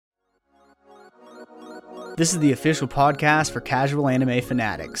This is the official podcast for casual anime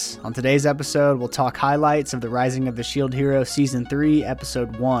fanatics. On today's episode, we'll talk highlights of the Rising of the Shield Hero Season 3,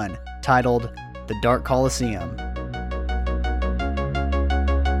 Episode 1, titled The Dark Coliseum.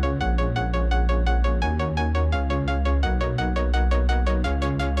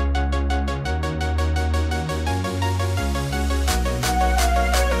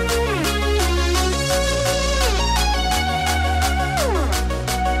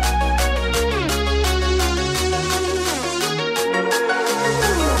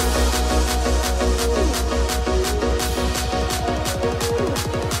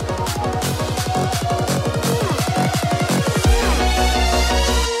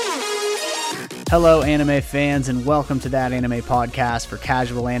 Hello anime fans, and welcome to That Anime Podcast for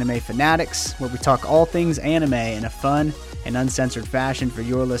casual anime fanatics, where we talk all things anime in a fun and uncensored fashion for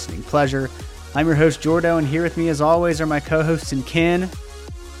your listening pleasure. I'm your host Jordo, and here with me as always are my co-hosts and kin.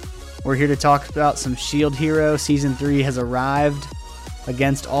 We're here to talk about some Shield Hero. Season 3 has arrived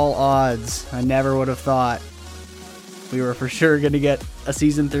against all odds. I never would have thought we were for sure going to get a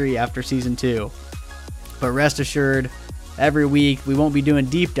Season 3 after Season 2. But rest assured, every week we won't be doing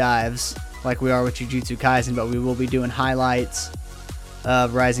deep dives like we are with Jujutsu Kaisen, but we will be doing highlights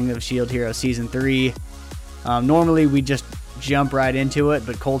of Rising of the Shield Hero Season 3. Normally we just jump right into it,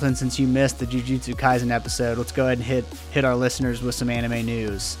 but Colton, since you missed the Jujutsu Kaisen episode, let's go ahead and hit our listeners with some anime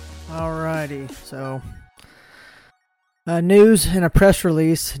news. Alrighty, so news in a press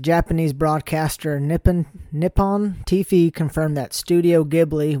release, Japanese broadcaster Nippon TV confirmed that Studio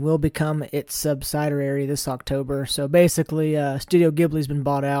Ghibli will become its subsidiary this October. So basically, Studio Ghibli's been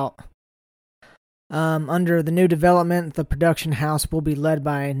bought out. Under the new development, the production house will be led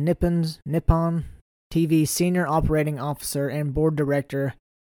by Nippon TV Senior Operating Officer and Board Director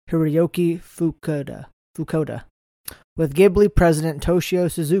Hiroyuki Fukuda, with Ghibli President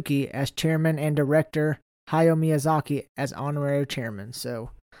Toshio Suzuki as Chairman and Director Hayao Miyazaki as Honorary Chairman.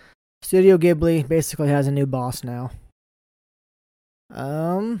 So, Studio Ghibli basically has a new boss now.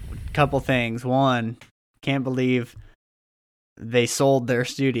 Couple things. One, can't believe they sold their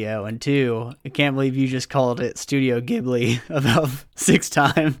studio, and two, I can't believe you just called it Studio Ghibli about 6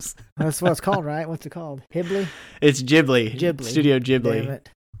 times. That's what it's called, right? What's it called? Ghibli? It's Ghibli. Ghibli. Studio Ghibli. Damn it.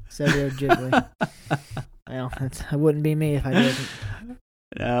 Studio Ghibli. Well, it wouldn't be me if I didn't.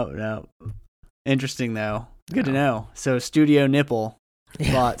 No. Interesting, though. Good to know. So, Studio Nipple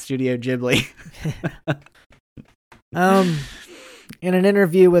bought Studio Ghibli. In an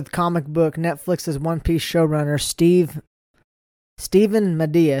interview with Comic Book, Netflix's One Piece showrunner Stephen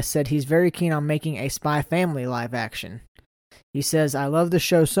Medea said he's very keen on making a Spy Family live action. He says, "I love the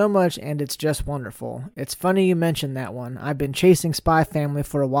show so much and it's just wonderful. It's funny you mentioned that one. I've been chasing Spy Family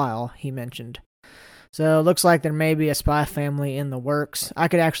for a while," he mentioned. So it looks like there may be a Spy Family in the works. I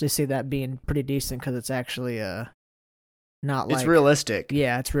could actually see that being pretty decent because it's actually not like... It's realistic.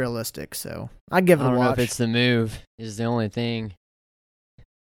 Yeah, it's realistic, so I'd give it a watch. I don't know if it's the move is the only thing.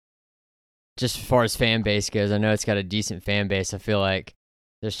 Just as far as fan base goes, I know it's got a decent fan base. I feel like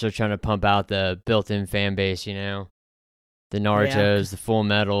they're still trying to pump out the built-in fan base, you know? The Narutos, the Full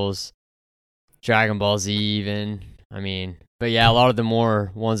Metals, Dragon Ball Z even. I mean, but yeah, a lot of the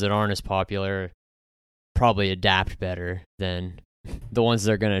more ones that aren't as popular probably adapt better than the ones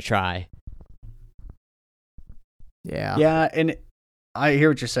they're going to try. Yeah. Yeah, and I hear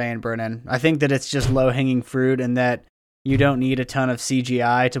what you're saying, Brennan. I think that it's just low-hanging fruit and that you don't need a ton of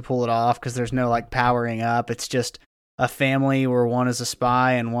CGI to pull it off because there's no like powering up. It's just a family where one is a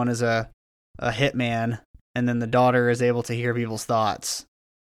spy and one is a hitman, and then the daughter is able to hear people's thoughts.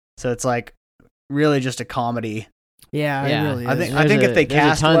 So it's like really just a comedy. Yeah, it really is. I think if they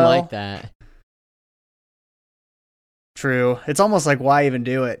cast a ton well, like that. True. It's almost like why even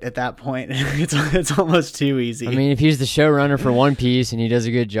do it at that point? It's almost too easy. I mean, if he's the showrunner for One Piece and he does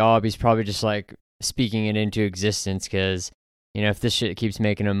a good job, he's probably just like speaking it into existence because, you know, if this shit keeps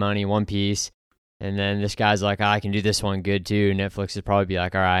making him money, One Piece, and then this guy's like, I can do this one good too, Netflix would probably be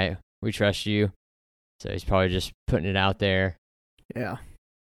like, all right, we trust you. So he's probably just putting it out there. Yeah.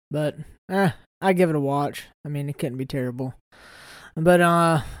 But, I give it a watch. I mean, it couldn't be terrible.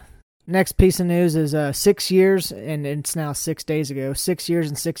 But, next piece of news is 6 years, and it's now 6 days ago. 6 years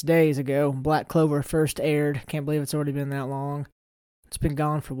and 6 days ago, Black Clover first aired. Can't believe it's already been that long. It's been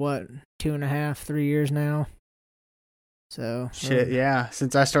gone for what, 2.5, 3 years now. So shit, yeah.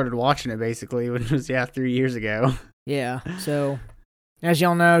 Since I started watching it, basically, which was 3 years ago. Yeah. So, as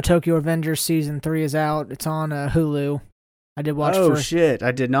y'all know, Tokyo Revengers Season 3 is out. It's on Hulu. I did watch. Oh shit!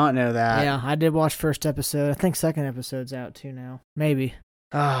 I did not know that. Yeah, I did watch first episode. I think second episode's out too now. Maybe.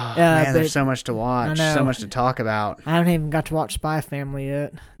 Oh, man, there's so much to watch, so much to talk about. I haven't even got to watch Spy Family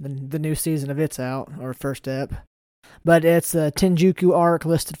yet. The new season of it's out, or first ep. But it's a Tenjuku arc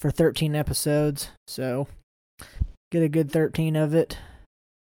listed for 13 episodes, so get a good 13 of it.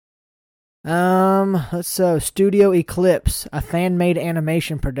 Studio Eclipse, a fan-made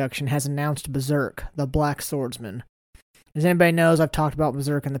animation production, has announced Berserk, the Black Swordsman. As anybody knows, I've talked about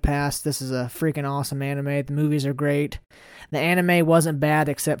Berserk in the past. This is a freaking awesome anime. The movies are great. The anime wasn't bad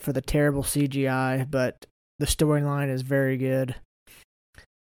except for the terrible CGI, but the storyline is very good.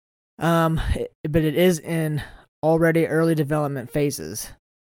 But it is in already early development phases.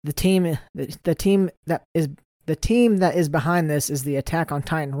 The team that is behind this is the Attack on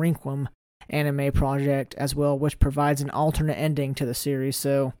Titan Requiem anime project as well, which provides an alternate ending to the series.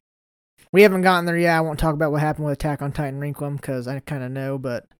 So we haven't gotten there yet. I won't talk about what happened with Attack on Titan Requiem because I kind of know,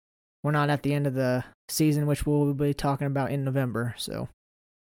 but we're not at the end of the season, which we'll be talking about in November. So,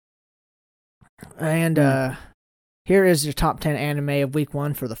 and here is your top 10 anime of week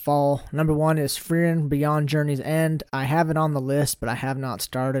 1 for the fall. Number 1 is Frieren Beyond Journey's End. I have it on the list, but I have not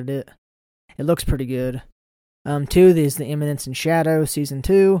started it. It looks pretty good. 2 is The Eminence in Shadow, Season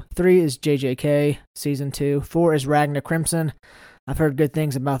 2. 3 is JJK, Season 2. 4 is Ragnar Crimson. I've heard good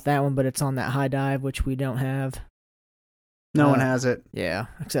things about that one, but it's on that high dive, which we don't have. No one has it. Yeah,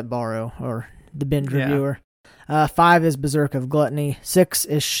 except Borrow, or the binge reviewer. 5 is Berserk of Gluttony. 6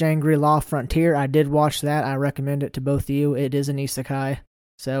 is Shangri-La Frontier. I did watch that. I recommend it to both of you. It is an isekai.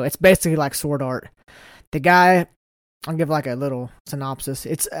 So it's basically like Sword Art. The guy, I'll give like a little synopsis.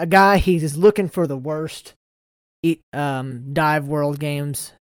 It's a guy, he's looking for the worst dive world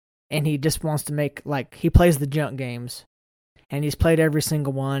games, and he just wants to make, like, he plays the junk games. And he's played every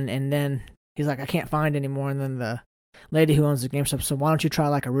single one, and then he's like, I can't find any more. And then the lady who owns the game shop said, why don't you try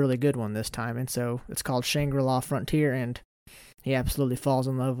like a really good one this time? And so it's called Shangri-La Frontier, and he absolutely falls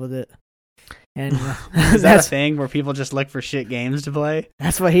in love with it. And is that a thing where people just look for shit games to play?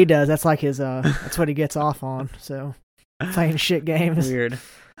 That's what he does. That's like his that's what he gets off on. So playing shit games. Weird.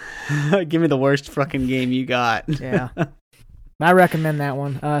 Give me the worst fucking game you got. Yeah. I recommend that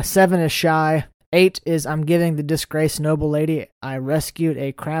one. 7 is Shy. 8 is I'm Giving the Disgraced Noble Lady I Rescued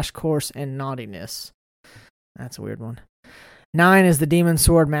a Crash Course in Naughtiness. That's a weird one. 9 is The Demon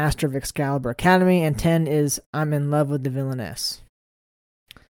Sword Master of Excalibur Academy. And 10 is I'm in Love with the Villainess.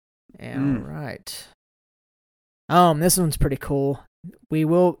 Alright. This one's pretty cool. We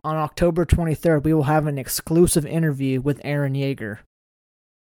will, on October 23rd, we will have an exclusive interview with Eren Yeager.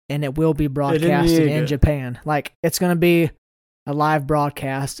 And it will be broadcasted in Japan. Like, it's going to be a live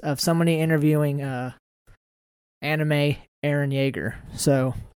broadcast of somebody interviewing anime Eren Yeager.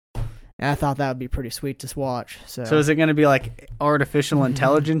 So I thought that would be pretty sweet to watch. So is it going to be like artificial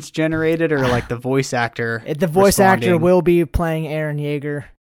intelligence generated, or like the voice actor? The voice actor will be playing Eren Yeager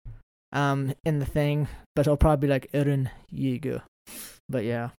in the thing, but it'll probably be like Eren Yeager. But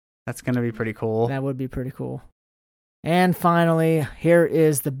yeah. That's going to be pretty cool. That would be pretty cool. And finally, here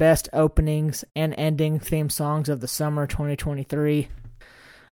is the best openings and ending theme songs of the summer 2023.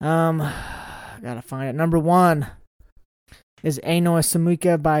 Gotta find it. Number 1 is Ainoi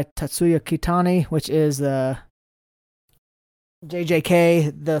Sumuika by Tatsuya Kitani, which is the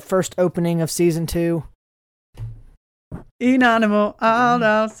JJK, the first opening of Season 2. Inanimo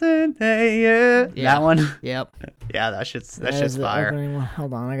Aldo Sente. Yeah. That one? Yep. Yeah, that shit's fire.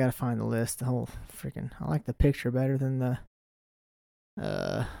 Hold on, I gotta find the list. The whole freaking... I like the picture better than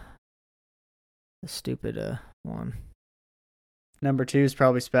the stupid one. Number 2 is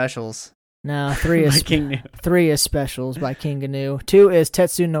probably Specials. No, 3 is King Nu. 3 is Specials by King Gnu. 2 is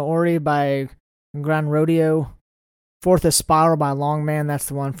Tetsu no Ori by Grand Rodeo. 4th is Spiral by Longman. That's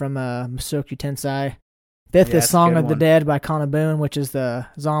the one from Mushoku Tensei. 5th is Song of the Dead by Kanabun, which is the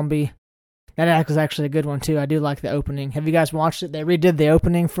zombie. That was actually a good one, too. I do like the opening. Have you guys watched it? They redid the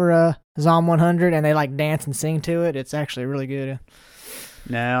opening for Zom 100, and they like dance and sing to it. It's actually really good.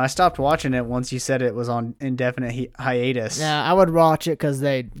 No, I stopped watching it once you said it was on indefinite hiatus. Yeah, I would watch it because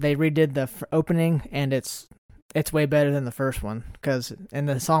they redid the opening, and it's way better than the first one. And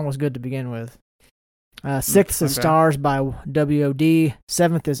the song was good to begin with. 6th is Stars by WOD.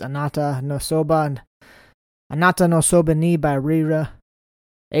 7th is Anata no Soba Ni by Rira.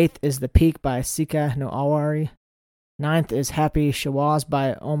 8th is The Peak by Sika no Awari. 9th is Happy Shawaz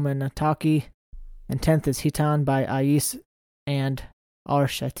by Omenataki. And 10th is Hitan by Ais and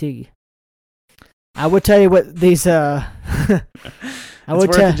Arshati. I would tell you what these it's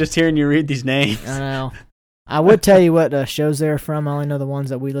worth it just hearing you read these names. I know. I would tell you what shows they're from. I only know the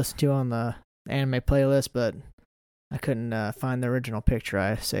ones that we listen to on the anime playlist, but I couldn't find the original picture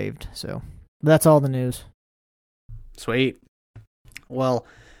I saved. So, but that's all the news. Sweet. Well,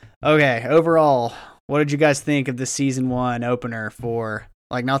 okay, overall, what did you guys think of the season 1 opener for,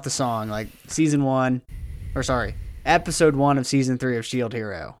 like, not the song, like episode 1 of season 3 of Shield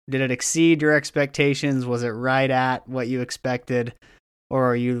Hero? Did it exceed your expectations? Was it right at what you expected? Or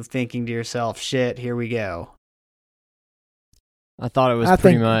are you thinking to yourself, shit, here we go? I thought it was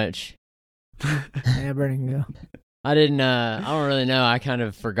pretty much. Yeah, Brennan, go. I don't really know. I kind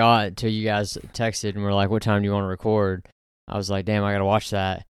of forgot till you guys texted and were like, what time do you want to record? I was like, damn, I got to watch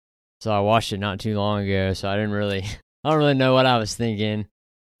that. So I watched it not too long ago. So I don't really know what I was thinking.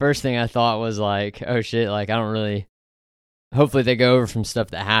 First thing I thought was like, oh shit, like hopefully they go over some stuff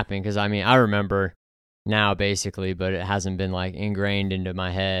that happened. Cause I mean, I remember now basically, but it hasn't been like ingrained into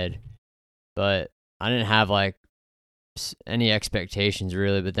my head. But I didn't have like any expectations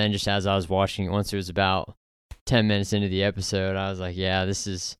really. But then just as I was watching it, once it was about 10 minutes into the episode, I was like, yeah, this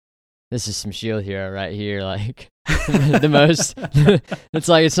is some Shield Hero right here. Like the most, it's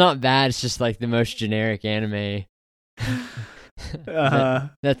like, it's not bad. It's just like the most generic anime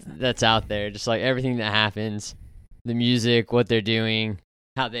that's out there. Just like everything that happens, the music, what they're doing,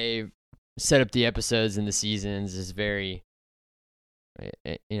 how they set up the episodes and the seasons is very,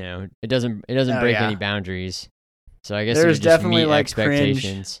 it doesn't break any boundaries. So I guess there's definitely like expectations.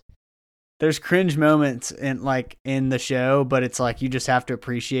 Cringe. There's cringe moments in the show, but it's like you just have to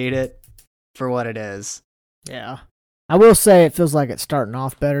appreciate it for what it is. Yeah. I will say it feels like it's starting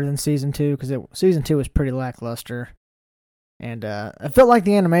off better than season 2 because season 2 was pretty lackluster. And I felt like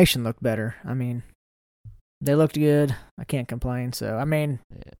the animation looked better. I mean, they looked good. I can't complain. So, I mean,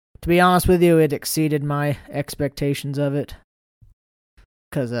 to be honest with you, it exceeded my expectations of it.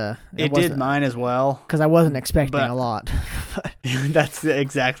 Because it did mine as well. Because I wasn't expecting a lot. That's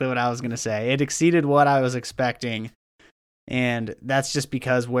exactly what I was going to say. It exceeded what I was expecting. And that's just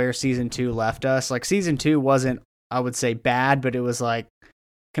because where season 2 left us. Like, season 2 wasn't, I would say, bad, but it was like,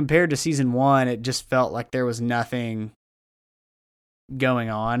 compared to season 1, it just felt like there was nothing going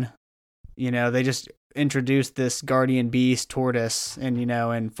on. They just introduced this guardian beast tortoise and,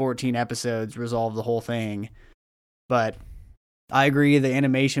 in 14 episodes resolved the whole thing. But I agree, the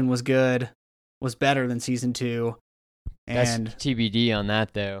animation was good, was better than season 2. And that's TBD on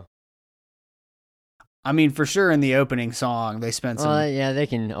that, though. I mean, for sure, in the opening song, they spent some. Yeah, they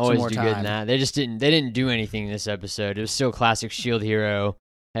can always do good in that. They just didn't do anything this episode. It was still classic Shield Hero.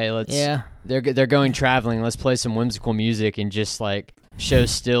 Hey, they're going traveling. Let's play some whimsical music and just like show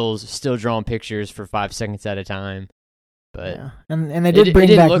still drawing pictures for 5 seconds at a time. But yeah. And they did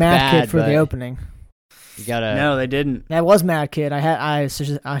bring back Mad Kid for the opening. No, they didn't. That was Mad Kid. I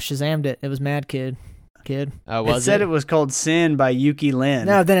Shazammed it. It was Mad Kid. It said it was called Sin by Yuki Lin.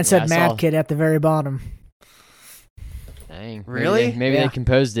 No, then it said Mad Kid at the very bottom. Dang. Really? Maybe they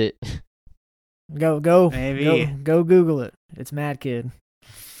composed it. Go. Maybe. Go Google it. It's Mad Kid.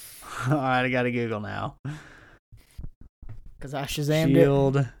 All right, I got to Google now. Because I Shazammed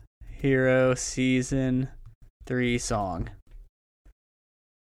Shield Hero Season 3 song.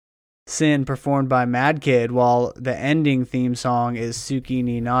 Sin performed by Mad Kid, while the ending theme song is Suki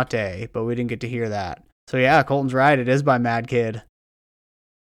ni Nate, but we didn't get to hear that. So yeah, Colton's right, it is by Mad Kid.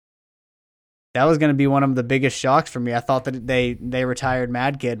 That was going to be one of the biggest shocks for me. I thought that they retired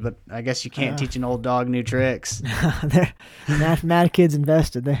Mad Kid, but I guess you can't teach an old dog new tricks. Mad Kid's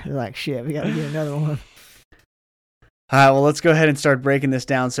invested. They're like, shit, we got to get another one. All right, well, let's go ahead and start breaking this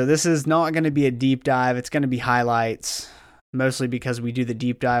down. So this is not going to be a deep dive. It's going to be highlights, mostly because we do the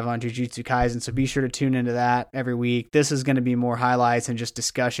deep dive on Jujutsu Kaisen, so be sure to tune into that every week. This is going to be more highlights and just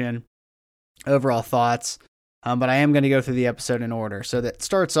discussion, overall thoughts, but I am going to go through the episode in order. So that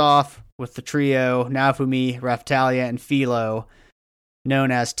starts off with the trio, Naofumi, Raphtalia, and Philo,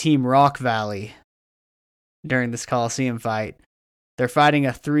 known as Team Rock Valley, during this Coliseum fight. They're fighting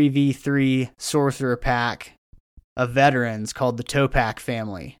a 3v3 sorcerer pack of veterans called the Topak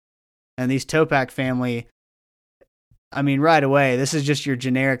family. And these Topak family, I mean, right away, this is just your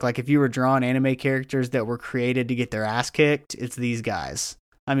generic, like if you were drawing anime characters that were created to get their ass kicked, it's these guys.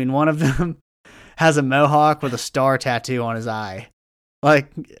 I mean, one of them has a mohawk with a star tattoo on his eye.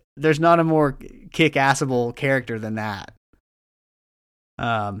 Like, there's not a more kick-assable character than that.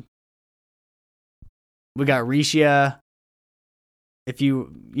 We got Rishia. If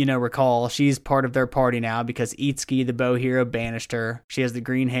you recall, she's part of their party now because Itsuki, the bow hero, banished her. She has the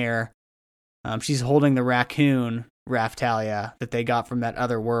green hair. She's holding the raccoon, Raphtalia, that they got from that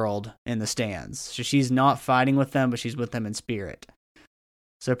other world in the stands. So she's not fighting with them, but she's with them in spirit.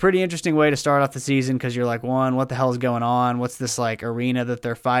 So pretty interesting way to start off the season because you're like, one, what the hell is going on? What's this like arena that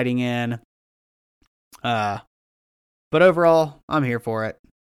they're fighting in? But overall, I'm here for it.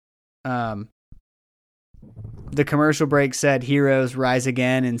 the commercial break said Heroes Rise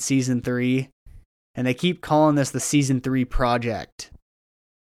Again in season 3, and they keep calling this the season 3 project.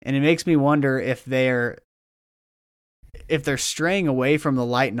 And it makes me wonder if they're straying away from the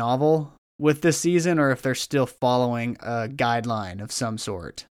light novel with this season, or if they're still following a guideline of some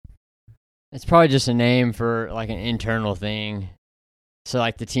sort. It's probably just a name for like an internal thing. So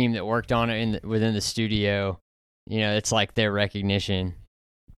like the team that worked on it within the studio, it's like their recognition.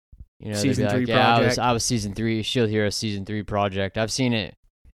 Season 3 like, project. I was season 3, Shield Hero season 3 project. I've seen it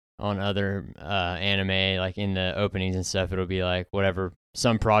on other anime, like in the openings and stuff. It'll be like whatever,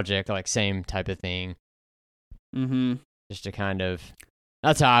 some project, like same type of thing. Mm-hmm. Just to kind of,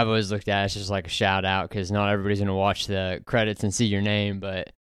 that's how I've always looked at it. It's just like a shout out, because not everybody's going to watch the credits and see your name, but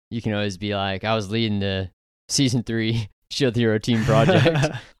you can always be like, I was leading the season 3 Shield Hero team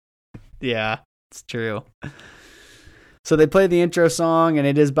project. Yeah, it's true. So they play the intro song, and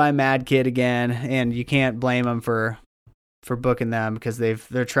it is by Mad Kid again, and you can't blame them for booking them, because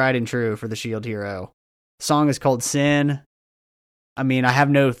they're tried and true for the Shield Hero. The song is called Sin. I mean, I have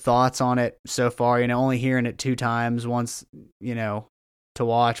no thoughts on it so far, only hearing it 2 times, once, to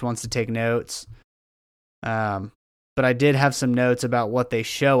watch, once to take notes. But I did have some notes about what they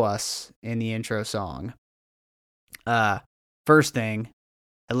show us in the intro song. First thing,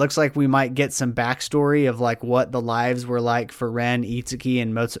 it looks like we might get some backstory of like what the lives were like for Ren, Itsuki,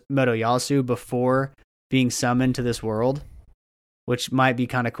 and Motoyasu before being summoned to this world, which might be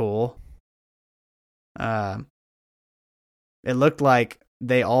kind of cool. It looked like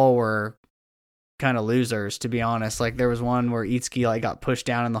they all were kind of losers, to be honest. Like there was one where Itsuki like got pushed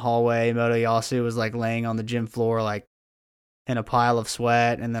down in the hallway. Motoyasu was like laying on the gym floor like in a pile of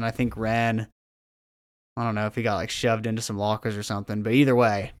sweat, and then I think Ren, I don't know if he got like shoved into some lockers or something, but either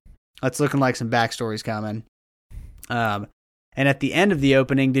way, it's looking like some backstories coming. And at the end of the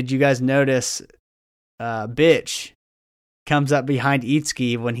opening, did you guys notice Bitch comes up behind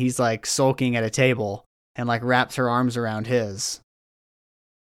Itsuki when he's like sulking at a table and like wraps her arms around his?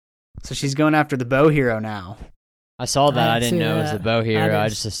 So she's going after the bow hero now. I saw that. I didn't know it was the bow hero. I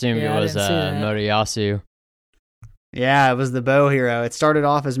just assumed it was Motoyasu. Yeah, it was the bow hero. It started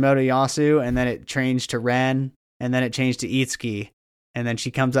off as Motoyasu, and then it changed to Ren, and then it changed to Itsuki. And then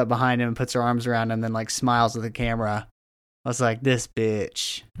she comes up behind him and puts her arms around him and then like smiles at the camera. I was like, this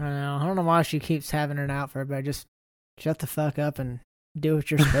bitch. I don't know why she keeps having it out for everybody. Just shut the fuck up and do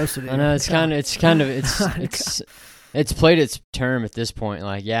what you're supposed to do. I know it's played its term at this point.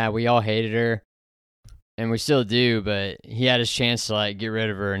 Like, yeah, we all hated her, and we still do. But he had his chance to like get rid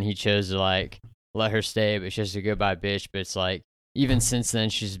of her, and he chose to like let her stay. But she's a goodbye bitch. But it's like even since then,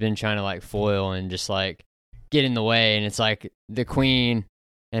 she's been trying to like foil and just like get in the way. And it's like the queen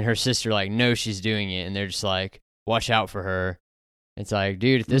and her sister like know she's doing it, and they're just like, watch out for her. It's like,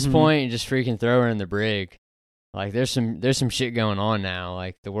 dude, at this point, you just freaking throw her in the brig. Like, there's some shit going on now.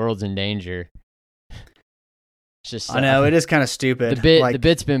 Like, the world's in danger. It's just, I know, it is kind of stupid. The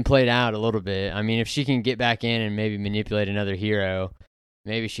bit's been played out a little bit. I mean, if she can get back in and maybe manipulate another hero,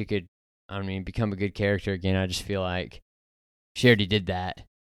 maybe she could, become a good character again. I just feel like she already did that.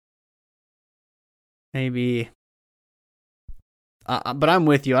 Maybe. But I'm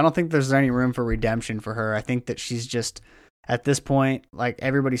with you. I don't think there's any room for redemption for her. I think that she's just, at this point, like,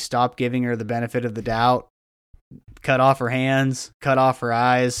 everybody stopped giving her the benefit of the doubt. Cut off her hands, cut off her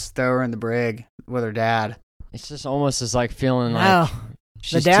eyes, throw her in the brig with her dad. It's just almost as like feeling like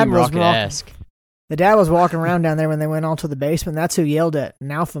she's the dad Team was Rocket-esque. The dad was walking around down there when they went on to the basement. That's who yelled at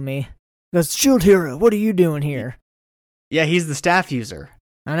Naofumi. He goes, Shield Hero, what are you doing here? Yeah, he's the staff user.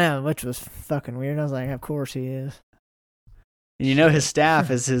 I know, which was fucking weird. I was like, of course he is. And you know his staff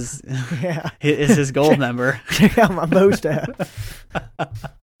is his is his gold member. Check out my bow staff.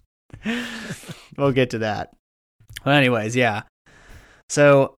 We'll get to that. Well, anyways, yeah.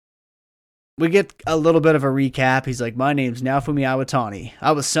 So we get a little bit of a recap. He's like, my name's Naofumi Iwatani.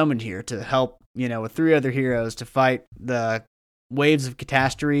 I was summoned here to help, with 3 other heroes to fight the waves of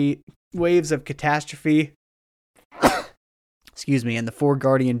catastrophe. Excuse me, and the 4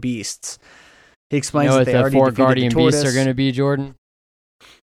 guardian beasts. He explains that they already defeated the tortoise. The 4 guardian beasts are going to be, Jordan?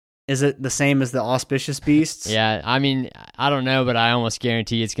 Is it the same as the auspicious beasts? Yeah, I don't know, but I almost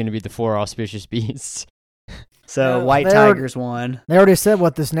guarantee it's going to be the 4 auspicious beasts. So White Tiger's one. They already said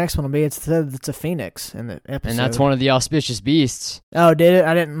what this next one will be. It's a phoenix in the episode. And that's one of the auspicious beasts. Oh, did it?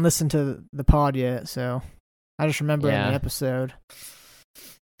 I didn't listen to the pod yet, so I just remember in the episode.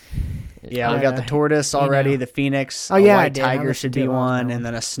 Yeah, we got the tortoise already, the phoenix. Oh, yeah, White Tiger should be one, and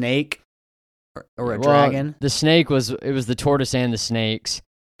then a snake or a dragon. The snake was the tortoise and the snakes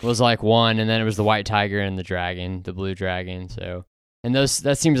was like one, and then it was the White Tiger and the dragon, the blue dragon. So, and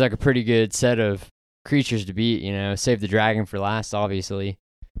that seems like a pretty good set of creatures to beat, save the dragon for last, obviously.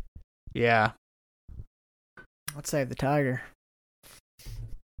 Yeah. Let's save the tiger.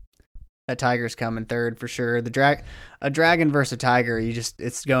 That tiger's coming third for sure. A dragon versus a tiger,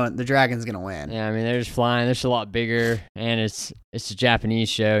 the dragon's gonna win. Yeah, I mean, they're just flying. They're just a lot bigger, and it's a Japanese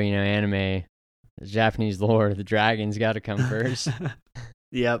show, anime. The Japanese lore, the dragon's got to come first.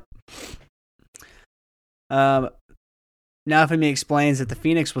 Yep. Naofumi explains that the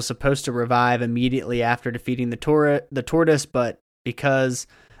phoenix was supposed to revive immediately after defeating the tortoise, but because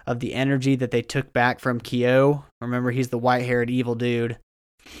of the energy that they took back from Kyo, remember he's the white-haired evil dude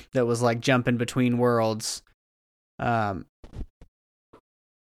that was like jumping between worlds, some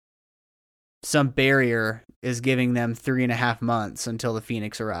barrier is giving them 3.5 months until the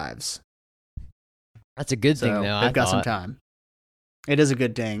phoenix arrives. That's a good thing, though. They've got some time. It is a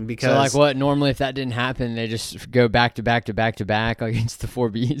good thing because... So, like, what? Normally, if that didn't happen, they just go back to back to back to back against the four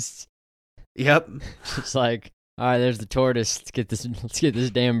beasts. Yep. It's like, all right, there's the tortoise. Let's get this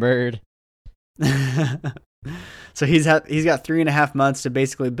damn bird. So he's got 3.5 months to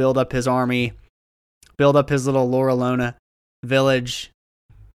basically build up his army, build up his little Lorelona village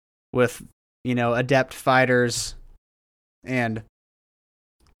with, adept fighters and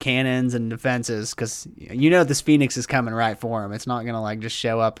cannons and defenses, because this phoenix is coming right for him. It's not gonna like just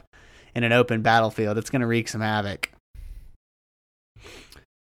show up in an open battlefield. It's gonna wreak some havoc.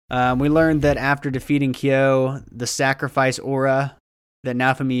 We learned that after defeating Kyo, the sacrifice aura that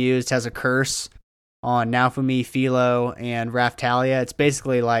Naofumi used has a curse on Naofumi, Philo, and Raftalia. It's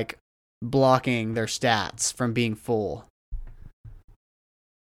basically like blocking their stats from being full.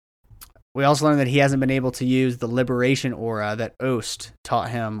 We also learned that he hasn't been able to use the liberation aura that Ost taught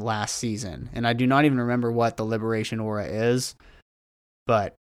him last season. And I do not even remember what the liberation aura is,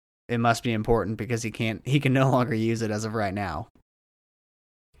 but it must be important because he can no longer use it as of right now.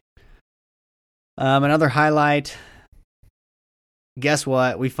 Another highlight, guess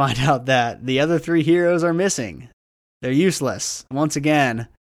what? We find out that the other 3 heroes are missing. They're useless. Once again,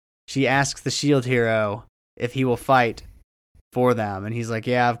 she asks the shield hero if he will fight for them, and he's like,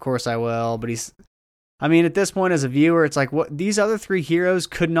 yeah, of course I will. But at this point as a viewer, it's like, what? These other 3 heroes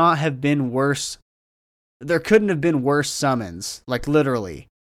could not have been worse. There couldn't have been worse summons, like literally.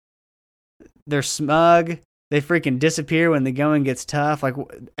 They're smug. They freaking disappear when the going gets tough. Like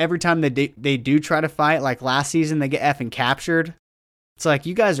every time they do try to fight, like last season, they get effing captured. It's like,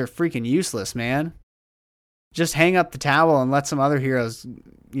 you guys are freaking useless, man. Just hang up the towel and let some other heroes,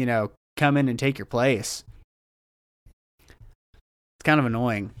 come in and take your place. It's kind of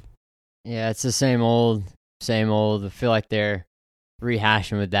annoying. Yeah, it's the same old. I feel like they're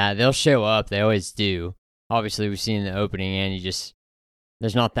rehashing with that. They'll show up. They always do. Obviously, we've seen the opening, and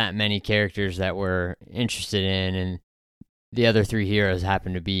there's not that many characters that we're interested in, and the other 3 heroes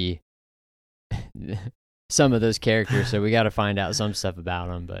happen to be some of those characters, so we got to find out some stuff about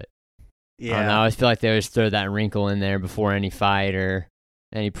them. But yeah, I don't know, I always feel like they always throw that wrinkle in there before any fight or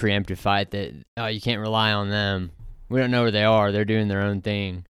any preemptive fight that, you can't rely on them. We don't know where they are. They're doing their own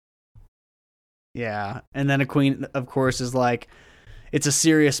thing. Yeah, and then a queen, of course, is like, it's a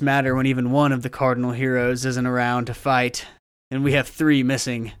serious matter when even one of the cardinal heroes isn't around to fight, and we have 3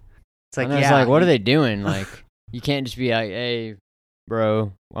 missing. It's like, it's like, what are they doing? Like, you can't just be like, hey,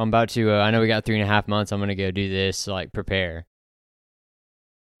 bro, I'm about to, I know we got 3.5 months. I'm going to go do this. So, like, prepare.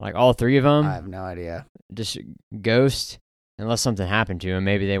 Like, all 3 of them? I have no idea. Just ghost, unless something happened to them.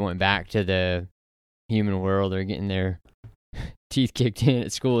 Maybe they went back to the human world or getting their teeth kicked in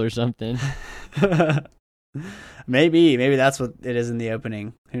at school or something. Maybe that's what it is in the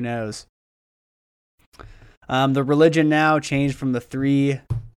opening. Who knows? The religion now changed from the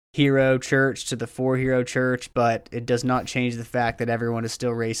 3-hero church to the 4-hero church, but it does not change the fact that everyone is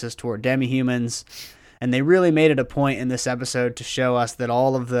still racist toward demi-humans. And they really made it a point in this episode to show us that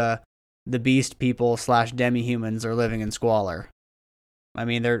all of the beast people / demi-humans are living in squalor. I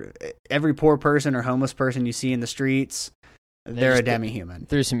mean, every poor person or homeless person you see in the streets, they're a demi-human.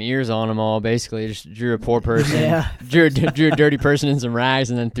 Threw some ears on them all, basically. Just drew a poor person, drew a dirty person in some rags,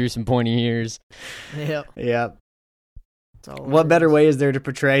 and then threw some pointy ears. Yep. What better way is there to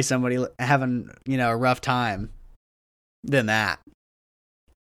portray somebody having, a rough time than that?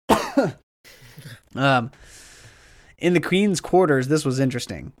 In the Queen's quarters, this was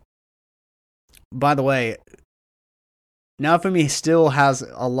interesting. By the way, Naofumi still has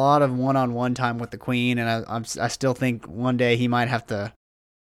a lot of one-on-one time with the Queen, and I still think one day he might have to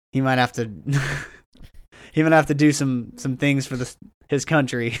he might have to do some things for his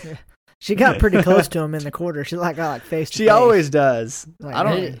country. She got pretty close to him in the quarter. She got face to face. She always does.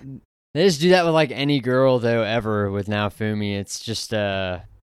 They just do that with like any girl though ever with Naofumi. It's just because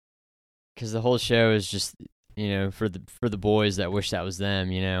because the whole show is just, for the boys that wish that was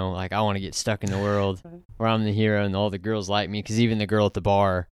them, like I want to get stuck in the world where I'm the hero and all the girls like me, because even the girl at the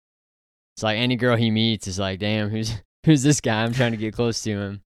bar, it's like any girl he meets is like, damn, who's this guy? I'm trying to get close to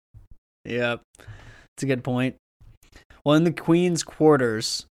him. Yep, that's a good point. Well, in the Queen's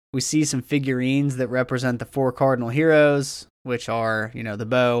quarters, we see some figurines that represent the 4 cardinal heroes, which are, the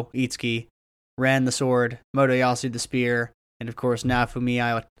bow, Itsuki, Ren the sword, Motoyasu the spear, and of course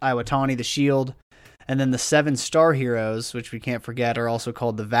Naofumi Iwatani the shield. And then the 7 star heroes, which we can't forget, are also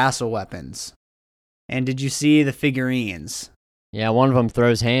called the vassal weapons. And did you see the figurines? Yeah, one of them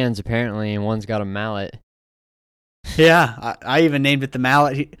throws hands apparently, and one's got a mallet. Yeah, I even named it the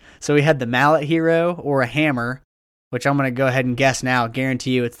mallet. So we had the mallet hero or a hammer, which I'm going to go ahead and guess now.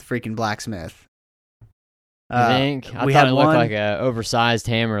 Guarantee you it's the freaking blacksmith. I think? I thought it looked like a oversized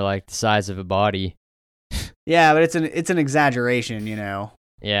hammer, like the size of a body. Yeah, but it's an exaggeration,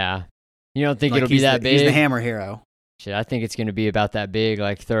 Yeah. You don't think like it'll be that big? He's the hammer hero. Shit, I think it's going to be about that big,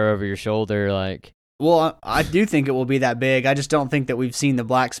 like throw over your shoulder, like... Well, I do think it will be that big. I just don't think that we've seen the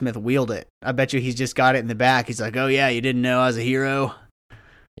blacksmith wield it. I bet you he's just got it in the back. He's like, oh yeah, you didn't know I was a hero?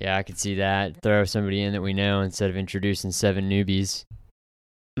 Yeah, I could see that. Throw somebody in that we know instead of introducing 7 newbies.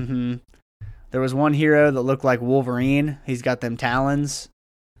 Mm-hmm. There was one hero that looked like Wolverine. He's got them talons.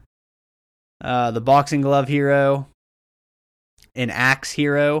 The boxing glove hero. An axe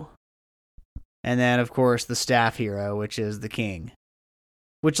hero. And then, of course, the staff hero, which is the king.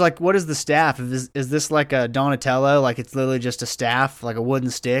 Which, like, what is the staff? Is this like a Donatello? Like, it's literally just a staff, like a wooden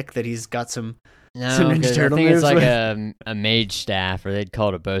stick that he's got some Ninja Turtle I think it's moves like with? a mage staff, or they'd call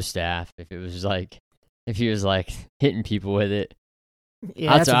it a bow staff if he was like hitting people with it.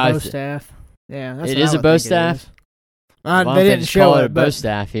 Yeah, that's a bow staff. Yeah, that's it what is I a would bow think it staff. is. Why don't They they didn't just show call it, a bow but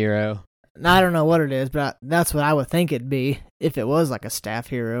staff hero. I don't know what it is, but that's what I would think it'd be if it was like a staff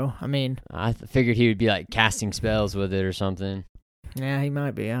hero. I mean, I figured he would be like casting spells with it or something. yeah, he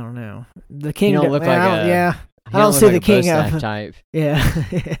might be. I don't know. The king don't look like I He don't see look the like a king bow staff of type.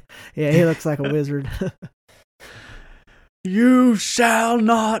 Yeah, yeah, he looks like a wizard. You shall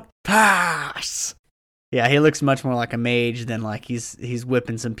not pass. Yeah, he looks much more like a mage than like he's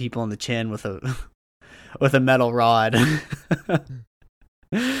whipping some people in the chin with a metal rod.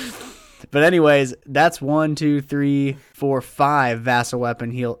 But anyways, that's 1, 2, 3, 4, 5 vassal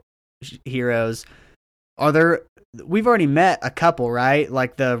weapon heroes. We've already met a couple, right?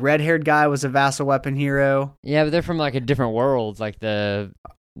 Like the red-haired guy was a vassal weapon hero. Yeah, but they're from like a different world. Like the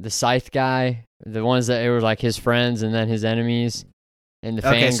scythe guy, the ones that were like his friends and then his enemies, and the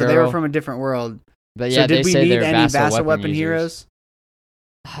Okay, fangirl. so they were from a different world. But yeah, so did we say meet they're any vassal weapon users. heroes?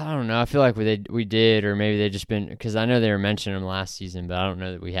 I don't know. I feel like we did, or maybe they just been, because I know they were mentioning them last season, but I don't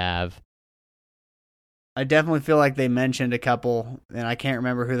know that we have. I definitely feel like they mentioned a couple, and I can't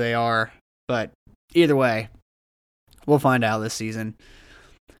remember who they are. But either way, we'll find out this season.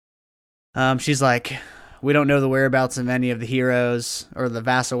 She's like, we don't know the whereabouts of any of the heroes or the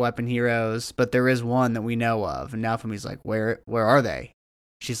vassal weapon heroes, but there is one that we know of. And Naofumi's like, where are they?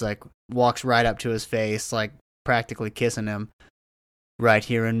 She's like, walks right up to his face, like practically kissing him. Right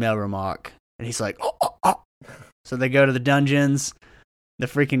here in Melromark. And he's like, oh. So they go to the dungeons. The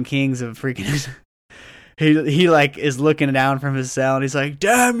freaking kings of freaking... he like is looking down from his cell and he's like,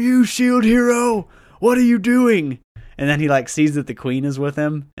 damn you, shield hero! What are you doing? And then he like sees that the queen is with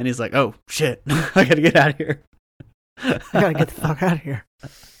him and he's like, oh shit, I gotta get out of here. I gotta get the fuck out of here.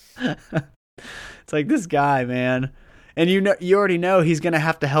 It's like this guy, man. And you already know he's gonna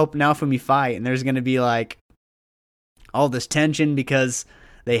have to help Naofumi fight, and there's gonna be like all this tension because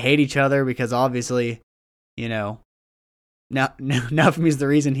they hate each other, because obviously, now Naofumi's the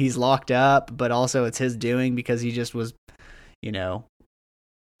reason he's locked up, but also it's his doing because he just was,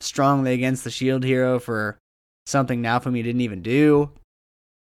 strongly against the shield hero for something Naofumi didn't even do.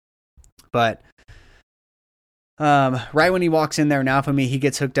 But right when he walks in there, Naofumi, he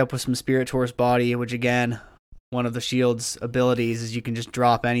gets hooked up with some Spirit Horse body, which again, one of the shield's abilities is you can just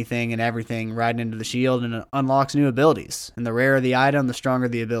drop anything and everything right into the shield and it unlocks new abilities. And the rarer the item, the stronger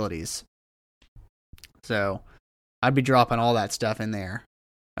the abilities. So I'd be dropping all that stuff in there.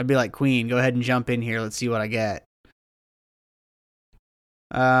 I'd be like, Queen, go ahead and jump in here. Let's see what I get.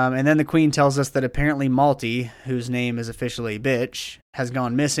 And then the Queen tells us that apparently Malty, whose name is officially Bitch, has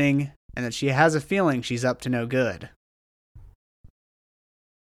gone missing and that she has a feeling she's up to no good.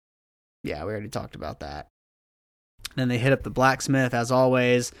 Yeah, we already talked about that. Then they hit up the blacksmith, as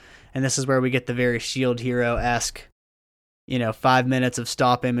always, and this is where we get the very Shield Hero-esque, 5 minutes of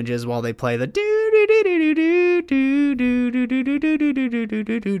stop images while they play the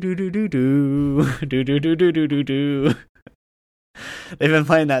They've been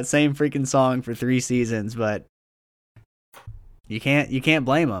playing that same freaking song for 3 seasons, but you can't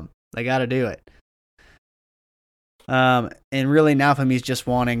blame them. They got to do it. And really, Naofami's just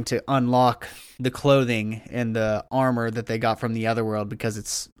wanting to unlock the clothing and the armor that they got from the other world because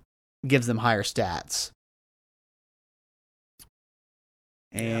it's gives them higher stats.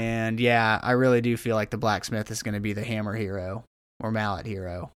 And yeah, I really do feel like the blacksmith is going to be the hammer hero or mallet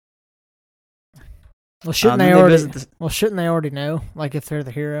hero. Well, shouldn't they already know? Like, if they're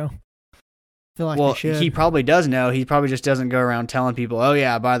the hero, I feel like they should. He probably does know. He probably just doesn't go around telling people, "Oh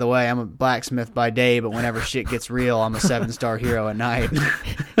yeah, by the way, I'm a blacksmith by day, but whenever shit gets real, I'm a 7-star hero at night."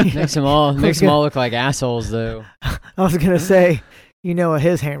 Makes them all look like assholes, though. I was gonna say, you know what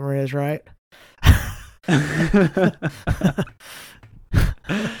his hammer is, right?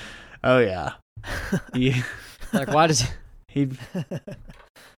 Oh yeah. Like, why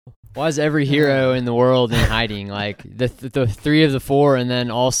is every hero in the world in hiding? Like the 3 of the 4, and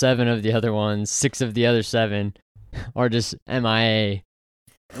then all 7 of the other ones, 6 of the other 7, are just MIA.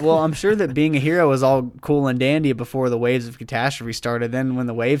 Well, I'm sure that being a hero was all cool and dandy before the waves of catastrophe started. Then when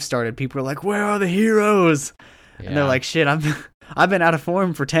the waves started, people were like, "Where are the heroes?" Yeah. And they're like, "Shit, I've been out of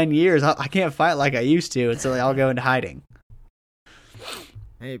form for 10 years. I can't fight like I used to," and so they all go into hiding.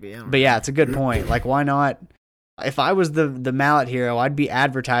 Maybe. But yeah, it's a good point. Like, why not? If I was the mallet hero, I'd be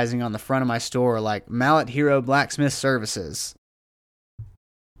advertising on the front of my store like Mallet Hero Blacksmith Services.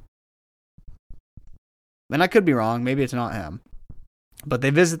 And I could be wrong. Maybe it's not him. But they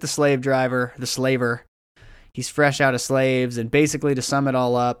visit the slaver. He's fresh out of slaves. And basically, to sum it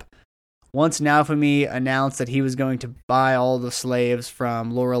all up, once Naofami announced that he was going to buy all the slaves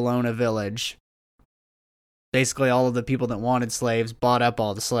from Lorelona Village, basically all of the people that wanted slaves bought up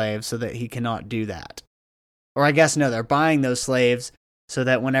all the slaves so that he cannot do that. Or I guess no, they're buying those slaves so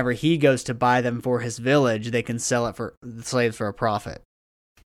that whenever he goes to buy them for his village, they can sell it for the slaves for a profit.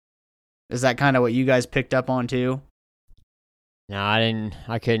 Is that kind of what you guys picked up on too? No, I didn't.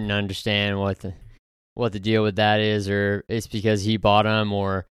 I couldn't understand what the deal with that is, or it's because he bought them,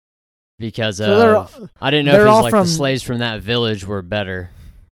 or because of I didn't know if it was like the slaves from that village were better.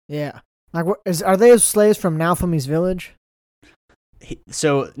 Yeah, like are they slaves from Naofami's village?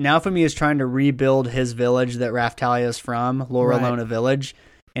 So Naofami is trying to rebuild his village that Raftalia is from, Lorelona Village,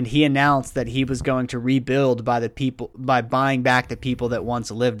 and he announced that he was going to rebuild by buying back the people that once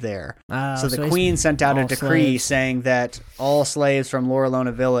lived there. So the queen sent out a decree saying that all slaves from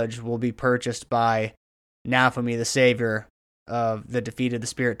Lorelona Village will be purchased by Naofami, the savior of the defeated the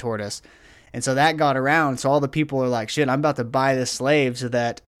spirit tortoise. And so that got around. So all the people are like, "Shit, I'm about to buy this slave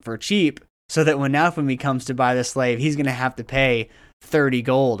for cheap, so that when Naofami comes to buy this slave, he's going to have to pay 30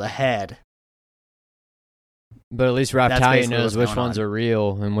 gold a head." But at least Raftalia knows which ones are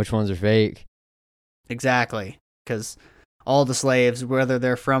real and which ones are fake. Exactly. Because all the slaves, whether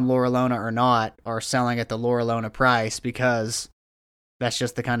they're from Lorelona or not, are selling at the Lorelona price, because that's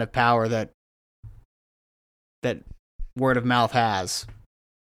just the kind of power that word of mouth has.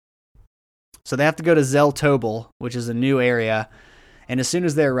 So they have to go to Zeltobel, which is a new area. And as soon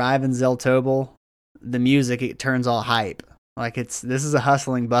as they arrive in Zeltobel, the music, it turns all hype. Like this is a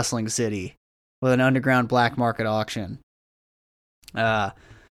hustling, bustling city with an underground black market auction. The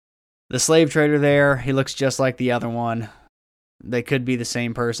slave trader there, he looks just like the other one. They could be the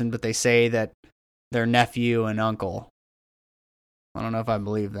same person, but they say that they're nephew and uncle. I don't know if I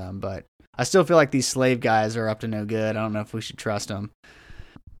believe them, but I still feel like these slave guys are up to no good. I don't know if we should trust them.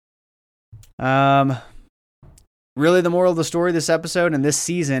 Really, the moral of the story this episode and this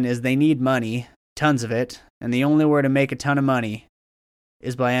season is they need money, tons of it, and the only way to make a ton of money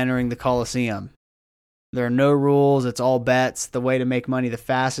is by entering the Coliseum. There are no rules, it's all bets. The way to make money the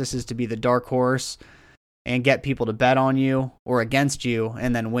fastest is to be the dark horse and get people to bet on you or against you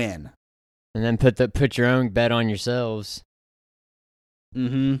and then win. And then put your own bet on yourselves.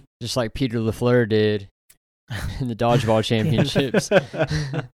 Mm-hmm. Just like Peter LaFleur did in the dodgeball championships.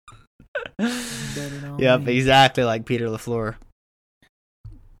 Yep, exactly like Peter LaFleur.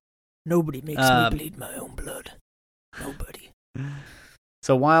 Nobody makes me bleed my own blood. Nobody.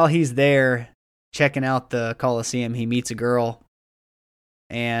 So while he's there checking out the Coliseum, he meets a girl.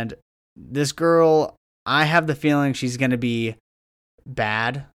 And this girl, I have the feeling she's going to be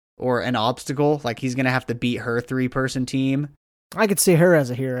bad or an obstacle. Like he's going to have to beat her 3-person team. I could see her as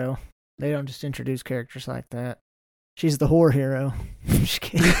a hero. They don't just introduce characters like that. She's the whore hero. I'm just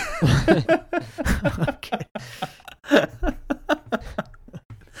kidding. Okay.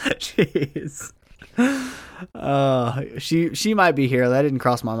 Jeez. She might be hero. That didn't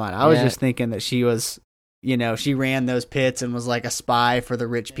cross my mind. I was just thinking that she was, she ran those pits and was like a spy for the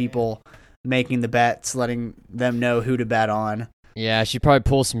rich people, making the bets, letting them know who to bet on. Yeah, she probably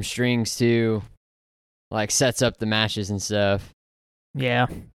pulls some strings too, like sets up the matches and stuff. Yeah.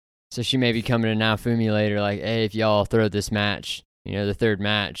 So she may be coming to Naofumi later, like, hey, if y'all throw this match, the third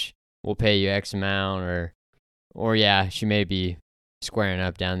match, we'll pay you X amount, or yeah, she may be squaring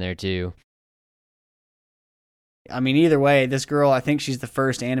up down there too. I mean, either way, this girl, I think she's the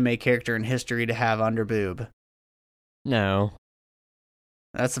first anime character in history to have underboob. No.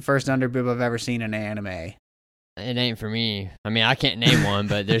 That's the first underboob I've ever seen in an anime. It ain't for me. I mean, I can't name one,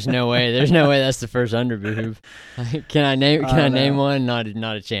 but there's no way that's the first underboob. Can I name one? Not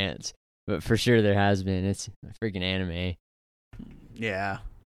a chance. But for sure there has been. It's a freaking anime. Yeah.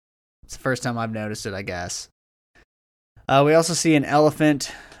 It's the first time I've noticed it, I guess. We also see an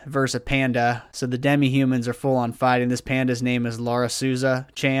elephant versus a panda. So the demi-humans are full on fighting. This panda's name is Laura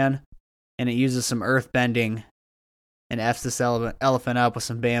Souza-chan, and it uses some earth bending and F's this elephant up with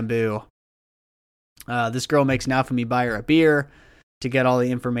some bamboo. This girl makes Naofumi buy her a beer to get all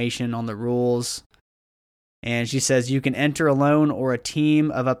the information on the rules. And she says you can enter alone or a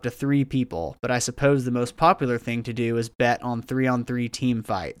team of up to 3 people, but I suppose the most popular thing to do is bet on 3-on-3 team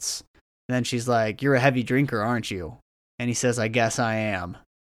fights. And then she's like, you're a heavy drinker, aren't you? And he says, I guess I am.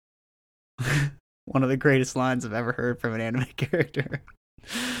 One of the greatest lines I've ever heard from an anime character.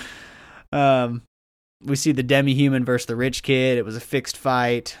 We see the demi-human versus the rich kid. It was a fixed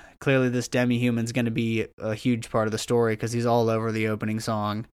fight. Clearly this demi-human's going to be a huge part of the story because he's all over the opening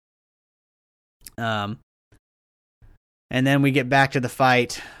song. And then we get back to the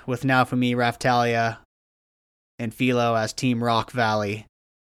fight with Naofumi, Raphtalia, and Philo as Team Rock Valley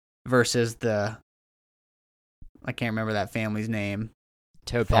versus I can't remember that family's name.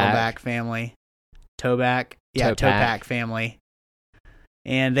 Topak family. Topak? Yeah, Topak. Topak family.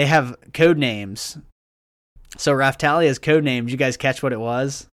 And they have code names. So Raphtalia's code name, did you guys catch what it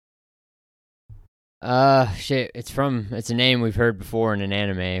was? Shit, it's a name we've heard before in an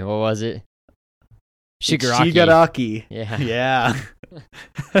anime. What was it? Shigaraki. Yeah.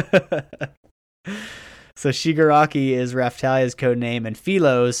 So Shigaraki is Raphtalia's code name, and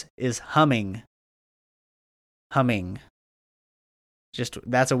Philo's is Humming.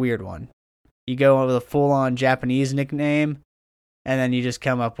 That's a weird one. You go with a full-on Japanese nickname, and then you just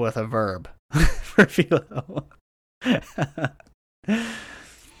come up with a verb for Philo.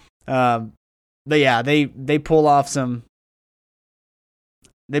 But yeah, they pull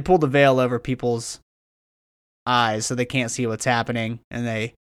the veil over people's eyes so they can't see what's happening, and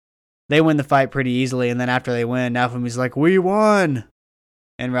they win the fight pretty easily. And then after they win, Naofumi's like, we won,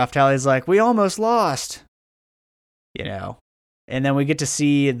 and Raphtalia's like, we almost lost, and then we get to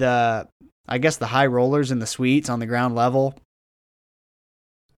see the high rollers in the suites on the ground level,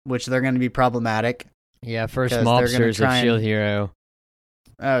 which they're going to be problematic. Yeah, first mobsters of Shield Hero.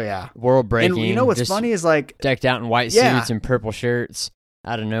 Oh yeah, world breaking. And you know what's funny is like decked out in white suits and purple shirts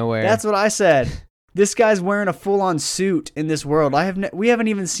out of nowhere. That's what I said. This guy's wearing a full-on suit in this world. We haven't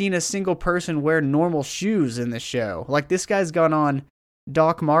even seen a single person wear normal shoes in this show. Like, this guy's gone on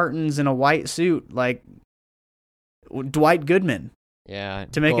Doc Martens in a white suit, like Dwight Goodman. Yeah.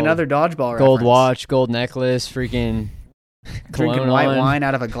 To make another dodgeball gold reference. watch, gold necklace, freaking drinking white wine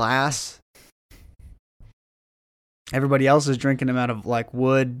out of a glass. Everybody else is drinking them out of, like,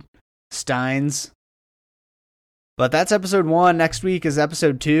 wood steins. But that's episode 1. Next week is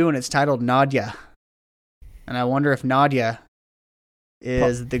episode 2, and it's titled Nadia. And I wonder if Nadia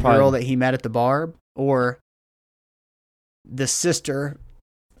is the girl that he met at the bar, or the sister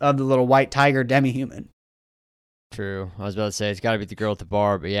of the little white tiger demi-human. True. I was about to say, it's got to be the girl at the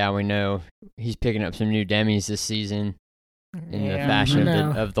bar, but yeah, we know he's picking up some new demis this season in the fashion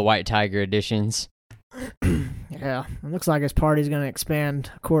of the white tiger editions. Yeah, it looks like his party's going to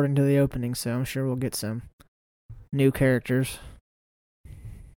expand according to the opening, so I'm sure we'll get some new characters.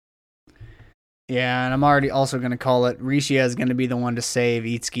 Yeah, and I'm already also going to call it, Rishia is going to be the one to save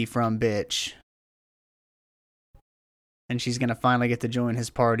Itsuki from bitch. And she's going to finally get to join his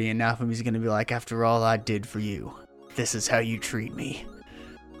party, and Naofumi's going to be like, after all I did for you, this is how you treat me.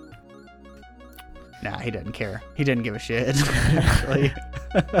 Nah, he doesn't care. He didn't give a shit, actually.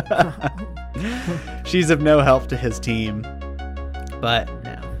 She's of no help to his team. But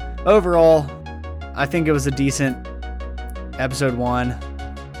overall, I think it was a decent episode 1.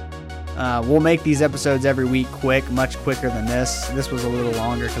 We'll make these episodes every week much quicker than this. This was a little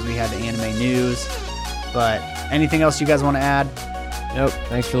longer because we had the anime news. But anything else you guys want to add? Nope.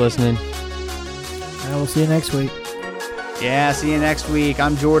 Thanks for listening. And we'll see you next week. Yeah, see you next week.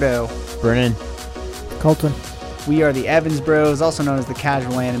 I'm Jordo. Brennan. Colton. We are the Evans Bros, also known as the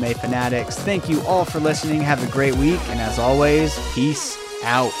Casual Anime Fanatics. Thank you all for listening. Have a great week. And as always, peace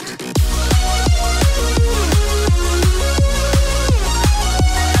out.